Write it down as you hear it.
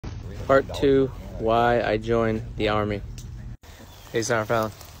Part 2, why I joined the Army. Hey, Sergeant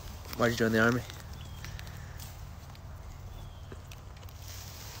Fallon, why'd you join the Army?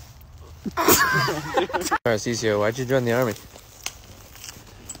 Alright, CCO, why'd you join the Army?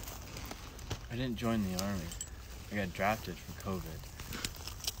 I didn't join the Army. I got drafted for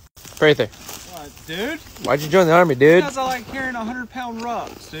COVID. Prather. What, dude? Why'd you join the Army, dude? Because I like carrying 100-pound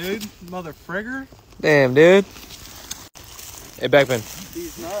rocks, dude. Mother frigger. Damn, dude. Hey, Beckman.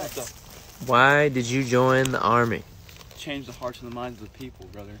 These nuts. Why did you join the Army? Change the hearts and the minds of the people,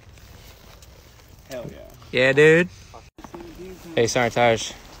 brother. Hell yeah. Yeah, dude. Hey, Sergeant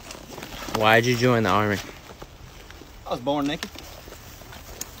Taj. Why'd you join the Army? I was born naked.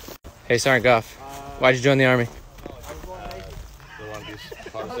 Hey, Sergeant Goff. Why'd you join the Army? They want to do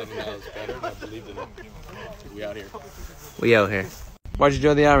part 7 miles better, and I believed in it. We out here. We out here. Why'd you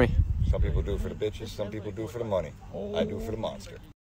join the Army? Some people do it for the bitches, some people do it for the money. I do it for the monster.